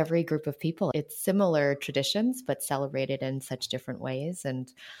with every group of people, it's similar traditions, but celebrated in such different ways.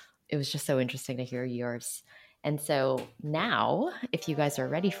 And it was just so interesting to hear yours. And so now, if you guys are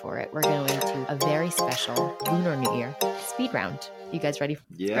ready for it, we're going to a very special Lunar New Year speed round. You guys ready?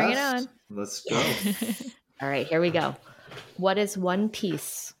 Yes. Bring it on. Let's go. All right, here we go. What is one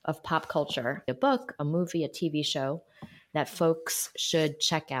piece of pop culture, a book, a movie, a TV show, that folks should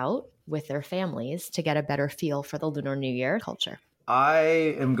check out with their families to get a better feel for the Lunar New Year culture? I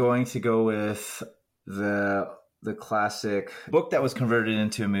am going to go with the classic book that was converted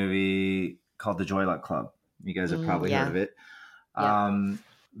into a movie called The Joy Luck Club. You guys have probably heard of it. Yeah.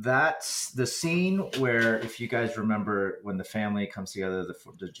 That's the scene where, if you guys remember, when the family comes together,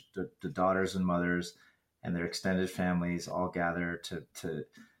 the daughters and mothers and their extended families all gather to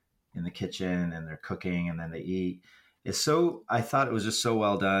in the kitchen, and they're cooking, and then they eat. I thought it was just so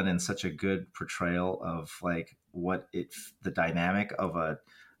well done, and such a good portrayal of like the dynamic of a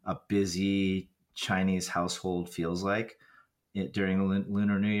busy Chinese household feels like during the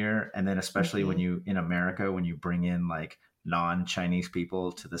Lunar New Year. And then especially when you, in America, when you bring in like non-Chinese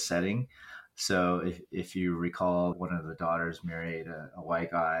people to the setting. So if you recall, one of the daughters married a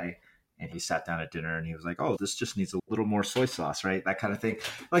white guy, and he sat down at dinner and he was like, oh, this just needs a little more soy sauce, right? That kind of thing.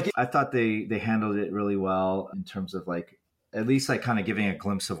 Like, I thought they handled it really well in terms of like, at least like kind of giving a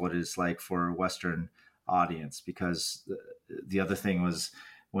glimpse of what it's like for a Western audience. Because the other thing was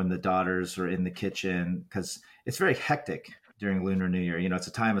when the daughters are in the kitchen, because it's very hectic during Lunar New Year. You know, it's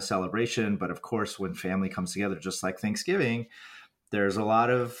a time of celebration, but of course, when family comes together, just like Thanksgiving, there's a lot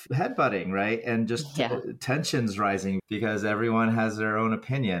of headbutting, right? And just tensions rising because everyone has their own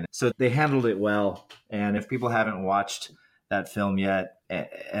opinion. So they handled it well. And if people haven't watched that film yet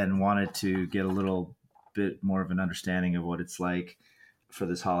and wanted to get a little bit more of an understanding of what it's like for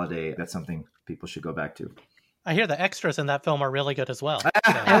this holiday, that's something people should go back to. I hear the extras in that film are really good as well. So.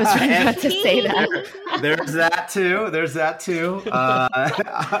 I was right about to say that. There's that too.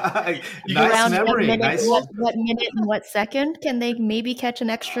 Nice Around memory. What minute and what second can they maybe catch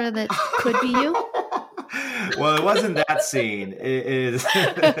an extra that could be you? Well, it wasn't that scene. It is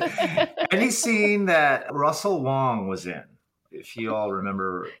any scene that Russell Wong was in. If you all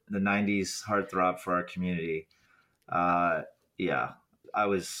remember the 90s heartthrob for our community. I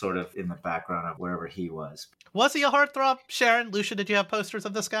was sort of in the background of wherever he was. Was he a heartthrob, Sharon? Lucia, did you have posters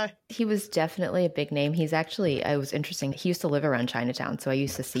of this guy? He was definitely a big name. He's actually, it was interesting. He used to live around Chinatown, so I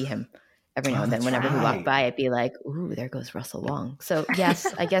used to see him every now and then. Whenever he walked by, I'd be like, ooh, there goes Russell Wong. So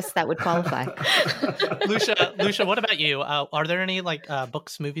yes, I guess that would qualify. Lucia, what about you? Are there any like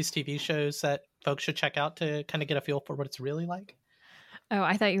books, movies, TV shows that folks should check out to kind of get a feel for what it's really like? Oh,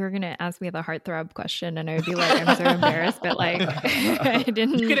 I thought you were going to ask me the heartthrob question, and I would be like, I'm so embarrassed, but like, I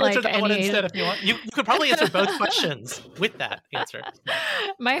didn't. You can like answer that one any... instead if you want. You could probably answer both questions with that answer.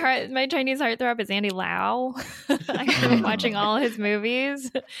 My Chinese heartthrob is Andy Lau. I've been watching all his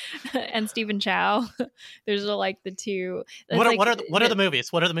movies, and Stephen Chow. Those are like the two. What are the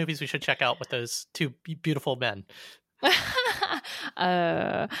movies? What are the movies we should check out with those two beautiful men?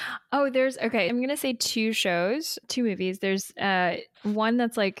 I'm gonna say two movies. There's one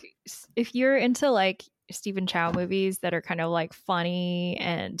that's like, if you're into like Stephen Chow movies that are kind of like funny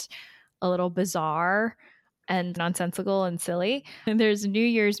and a little bizarre and nonsensical and silly, and there's a New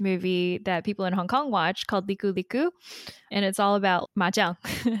Year's movie that people in Hong Kong watch called Liku Liku, and it's all about mahjong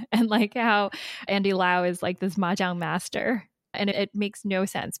and like how Andy Lau is like this mahjong master. And it makes no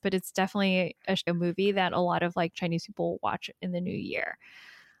sense, but it's definitely a movie that a lot of like Chinese people watch in the new year.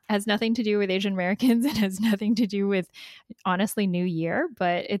 has nothing to do with Asian Americans. It has nothing to do with, honestly, New Year,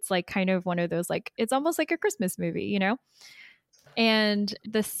 but it's like kind of one of those, like, it's almost like a Christmas movie, you know? And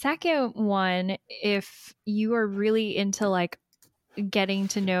the second one, if you are really into like getting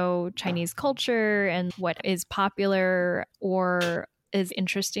to know Chinese culture and what is popular or is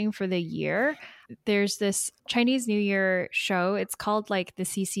interesting for the year, there's this Chinese New Year show. It's called like the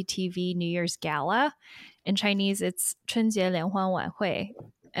CCTV New Year's Gala. In Chinese, it's 春节联欢晚会,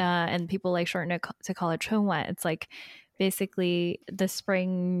 and people like shorten it to call it 春晚. It's like basically the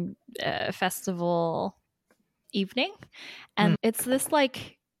spring festival evening, and it's this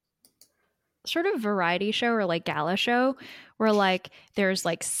like sort of variety show or like gala show where like there's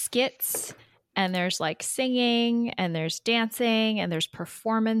like skits and there's like singing and there's dancing and there's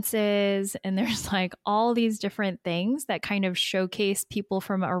performances and there's like all these different things that kind of showcase people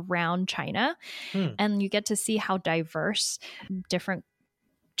from around China. And you get to see how diverse different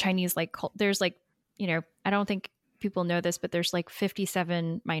Chinese like there's like, you know, I don't think people know this, but there's like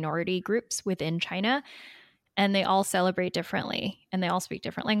 57 minority groups within China. And they all celebrate differently and they all speak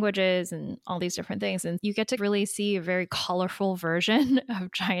different languages and all these different things. And you get to really see a very colorful version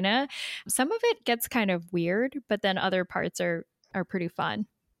of China. Some of it gets kind of weird, but then other parts are pretty fun.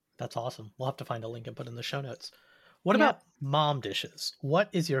 That's awesome. We'll have to find a link and put in the show notes. What about mom dishes? What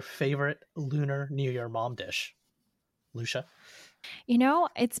is your favorite Lunar New Year mom dish? Lucia? You know,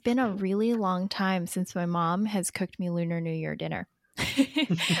 it's been a really long time since my mom has cooked me Lunar New Year dinner.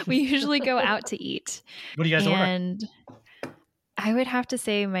 We usually go out to eat. What do you guys order? And I would have to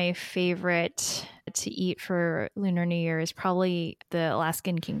say my favorite to eat for Lunar New Year is probably the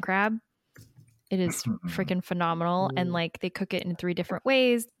Alaskan king crab. It is freaking phenomenal. And like they cook it in 3 different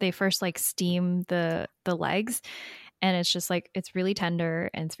ways. They first like steam the legs, and it's just like, it's really tender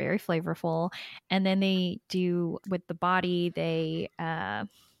and it's very flavorful. And then they do with the body, they how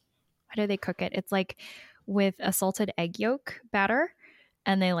do they cook it? It's like with a salted egg yolk batter,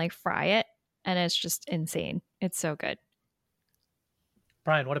 and they like fry it, and it's just insane. It's so good.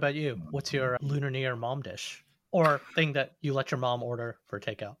 Brian, what about you? What's your Lunar New Year mom dish or thing that you let your mom order for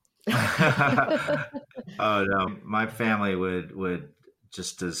takeout? Oh no, my family would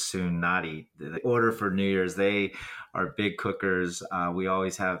just as soon not eat. They order for New Year's. They are big cookers. We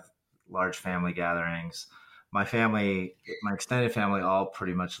always have large family gatherings. My extended family all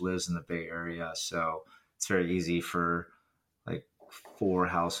pretty much lives in the Bay Area, so it's very easy for like 4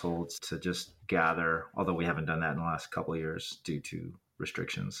 households to just gather, although we haven't done that in the last couple of years due to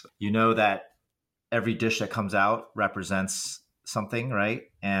restrictions. You know that every dish that comes out represents something, right?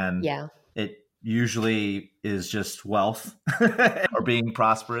 And it usually is just wealth or being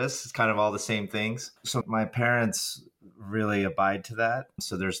prosperous. It's kind of all the same things. So my parents really abide to that.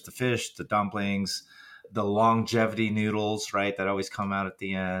 So there's the fish, the dumplings, the longevity noodles, right, that always come out at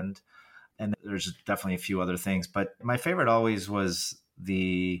the end. And there's definitely a few other things. But my favorite always was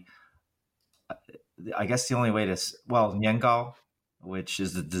I guess the only way niangao, which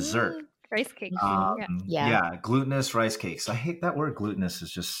is the dessert. Rice cakes. Glutinous rice cakes. I hate that word. Glutinous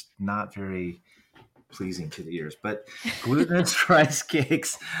is just not very pleasing to the ears. But glutinous rice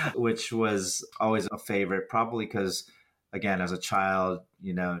cakes, which was always a favorite, probably because, again, as a child,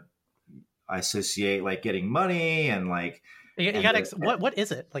 you know, I associate like getting money and like, you gotta, what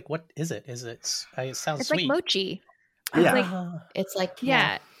is it? Like, what is it? It sounds it's sweet. Like mochi. It's like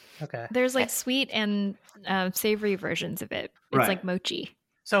Okay. There's like sweet and savory versions of it. It's like mochi.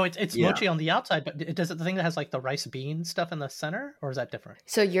 So it's mochi on the outside, but does it the thing that has like the rice bean stuff in the center, or is that different?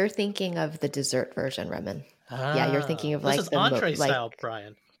 So you're thinking of the dessert version, Remen. Yeah, you're thinking of like this is entree style,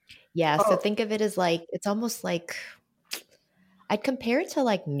 Brian. Yeah, so think of it as like, it's almost like, I'd compare it to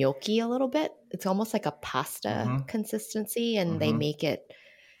like gnocchi a little bit. It's almost like a pasta consistency, and they make it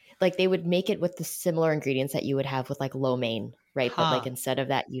like they would make it with the similar ingredients that you would have with like lo mein, right? But like instead of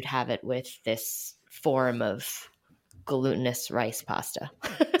that, you'd have it with this form of glutinous rice pasta.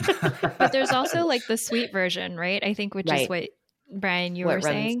 But there's also like the sweet version, right? I think, which is what, Brian, you were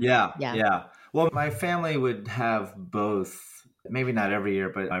saying. Yeah. Well, my family would have both. Maybe not every year,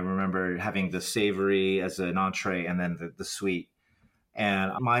 but I remember having the savory as an entree and then the sweet.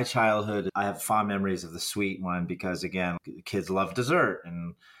 And my childhood, I have fond memories of the sweet one because, again, kids love dessert.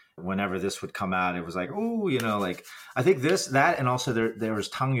 And whenever this would come out, it was like, oh, you know, like I think that, and also there was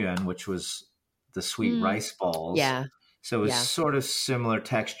tangyuan, which was the sweet rice balls. Yeah. So it was sort of similar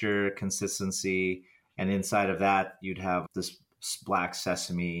texture, consistency. And inside of that, you'd have this black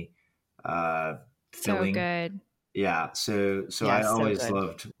sesame filling. So good. Yeah. So I always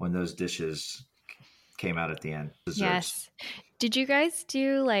loved when those dishes came out at the end. Desserts. Yes. Did you guys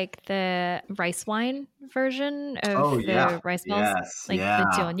do like the rice wine version Oh, of yeah. the rice balls? Yes. Like the Yeah.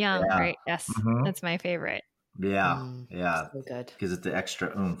 jiunyang, Yeah. right? Yes, Mhm. that's my favorite. Yeah. Mm, Yeah. so good. Gives it the extra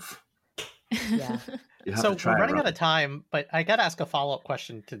oomph. Yeah. You have So to try we're it, running out Rob. of time, but I got to ask a follow-up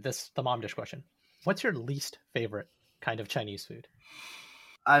question to the mom dish question. What's your least favorite kind of Chinese food?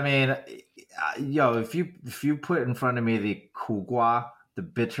 I mean, if you put in front of me the kugua, the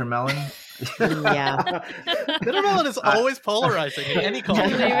bitter melon. Yeah. Bitter melon is always polarizing in any culture.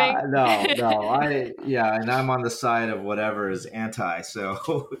 And I'm on the side of whatever is anti.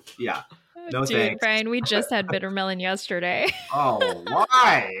 So yeah, no Dude, thanks. Brian, we just had bitter melon yesterday. Oh,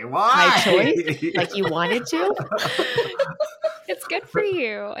 why? By choice? Like you wanted to? It's good for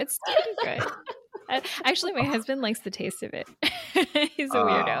you. It's pretty good. Actually, my husband likes the taste of it. He's a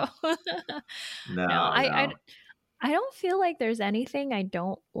weirdo. No, I don't feel like there's anything I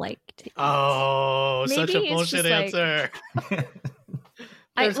don't like to eat. Oh, Maybe such a it's bullshit just, like- answer.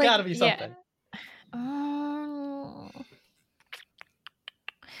 There's got to be yeah. something.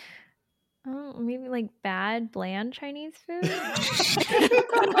 Maybe like bad, bland Chinese food.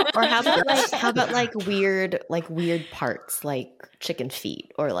 Or how about like weird parts like chicken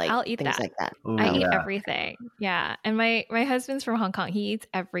feet or like I'll eat things that. like that. Ooh, I eat yeah. everything. Yeah, and my husband's from Hong Kong. He eats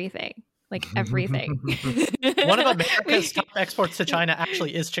everything, like everything. One of America's top exports to China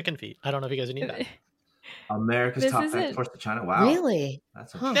actually is chicken feet. I don't know if you guys knew that. America's This top isn't- exports to China. Wow, Really?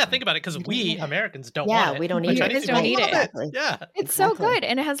 That's Huh. Yeah, interesting. think about it, because we Americans don't Yeah, want it. we don't but eat it. Chinese You guys people don't eat love it. it. Yeah. It's so Exactly. good,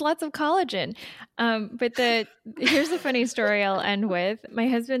 and it has lots of collagen. But here's a funny story I'll end with. My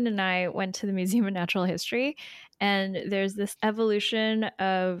husband and I went to the Museum of Natural History, and there's this evolution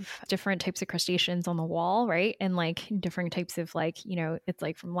of different types of crustaceans on the wall, right? And like different types of it's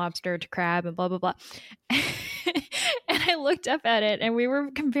like from lobster to crab and blah blah blah. And I looked up at it, and we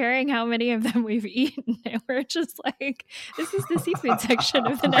were comparing how many of them we've eaten, and we're just like, this is the seafood section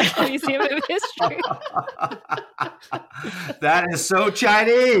of the Natural Museum of History. That is so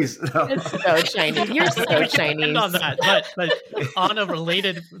Chinese. It's so Chinese. You're so We can Chinese. end on that, but on a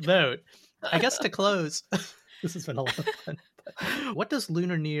related note, I guess to close, this has been a lot of fun. But what does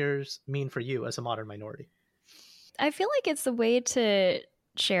Lunar New Year's mean for you as a modern minority? I feel like it's a way to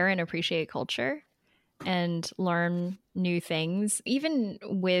share and appreciate culture and learn new things, even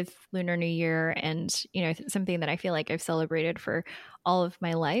with Lunar New Year. And, something that I feel like I've celebrated for all of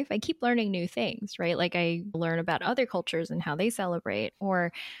my life, I keep learning new things, right? Like I learn about other cultures and how they celebrate,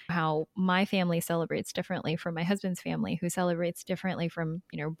 or how my family celebrates differently from my husband's family, who celebrates differently from,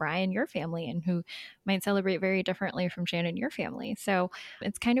 Brian, your family, and who might celebrate very differently from Shannon, your family. So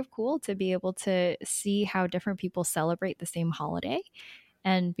it's kind of cool to be able to see how different people celebrate the same holiday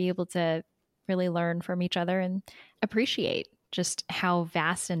and be able to really learn from each other and appreciate just how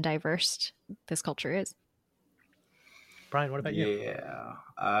vast and diverse this culture is. Brian, what about you? Yeah,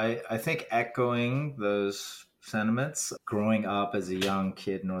 I think echoing those sentiments, growing up as a young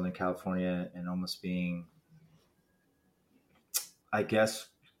kid in Northern California and almost being, I guess,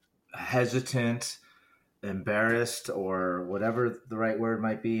 hesitant, embarrassed, or whatever the right word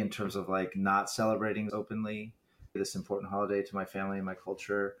might be in terms of like not celebrating openly this important holiday to my family and my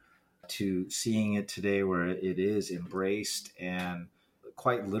culture, to seeing it today where it is embraced and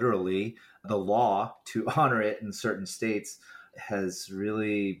quite literally the law to honor it in certain states has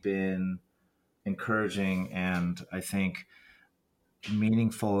really been encouraging, and I think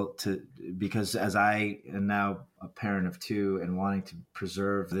meaningful because as I am now a parent of two and wanting to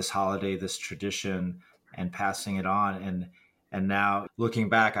preserve this holiday, this tradition, and passing it on. And now looking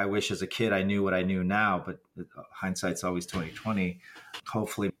back, I wish as a kid I knew what I knew now, but hindsight's always 20/20.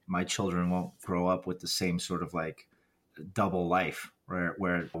 Hopefully my children won't grow up with the same sort of like double life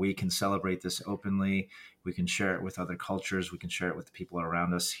where we can celebrate this openly, we can share it with other cultures, we can share it with the people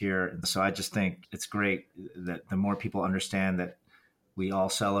around us here. And so I just think it's great that the more people understand that we all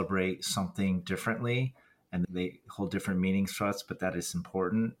celebrate something differently and they hold different meanings for us, but that is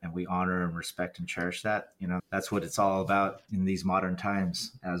important, and we honor and respect and cherish that. That's what it's all about in these modern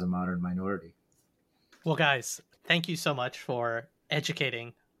times as a modern minority. Well, guys, thank you so much for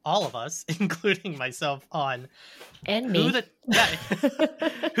educating all of us, including myself, on And me.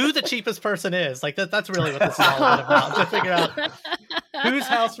 who the cheapest person is. Like that's really what this is all about. To figure out whose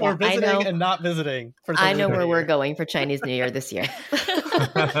house we're Yeah, I visiting know. and not visiting. I know Lunar where New we're Year. going for Chinese New Year this year.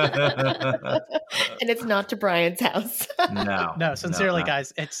 And it's not to Brian's house. No, sincerely, no.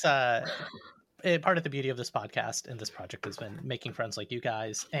 guys, it's part of the beauty of this podcast and this project has been making friends like you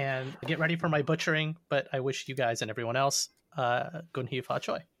guys. And get ready for my butchering, but I wish you guys and everyone else Gunhi Fa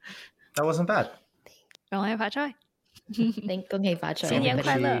Choi. That wasn't bad. 恭喜发财。 Thank 恭喜发财。新年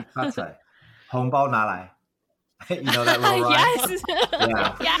快乐。发财，红包拿来。You know that little rhyme? Yes.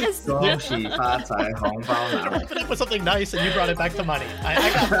 Yeah. Yes. 恭喜发财，红包拿来。 Open up with something nice and you brought it back to money.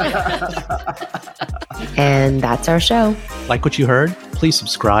 I got it. And that's our show. Like what you heard? Please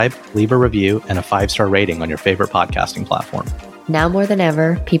subscribe, leave a review, and a 5-star rating on your favorite podcasting platform. Now more than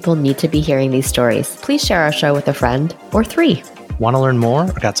ever, people need to be hearing these stories. Please share our show with a friend or 3. Want to learn more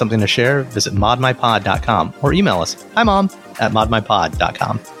or got something to share? Visit modmypod.com or email us,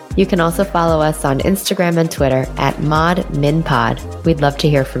 himom@modmypod.com. You can also follow us on Instagram and Twitter at modminpod. We'd love to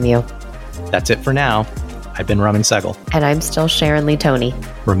hear from you. That's it for now. I've been Raman Segal. And I'm still Sharon Lee Tony.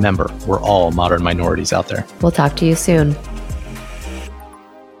 Remember, we're all modern minorities out there. We'll talk to you soon.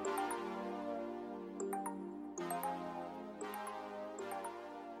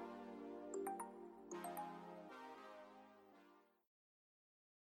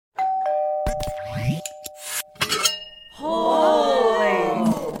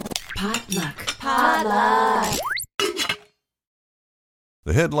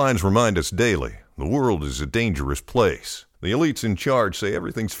 The headlines remind us daily, the world is a dangerous place. The elites in charge say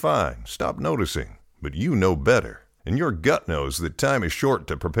everything's fine, stop noticing. But you know better. And your gut knows that time is short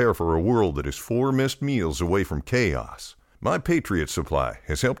to prepare for a world that is 4 missed meals away from chaos. My Patriot Supply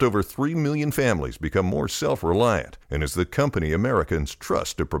has helped over 3 million families become more self-reliant and is the company Americans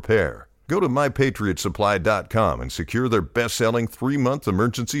trust to prepare. Go to MyPatriotSupply.com and secure their best-selling 3-month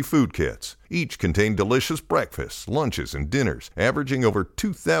emergency food kits. Each contain delicious breakfasts, lunches, and dinners, averaging over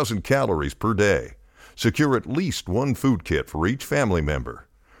 2,000 calories per day. Secure at least 1 food kit for each family member.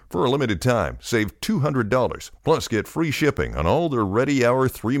 For a limited time, save $200, plus get free shipping on all their Ready Hour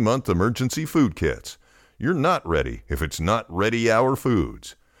 3-month emergency food kits. You're not ready if it's not Ready Hour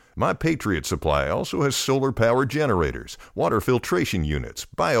Foods. My Patriot Supply also has solar power generators, water filtration units,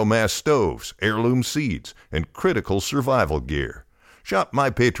 biomass stoves, heirloom seeds, and critical survival gear. Shop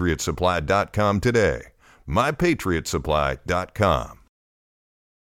MyPatriotSupply.com today. MyPatriotSupply.com.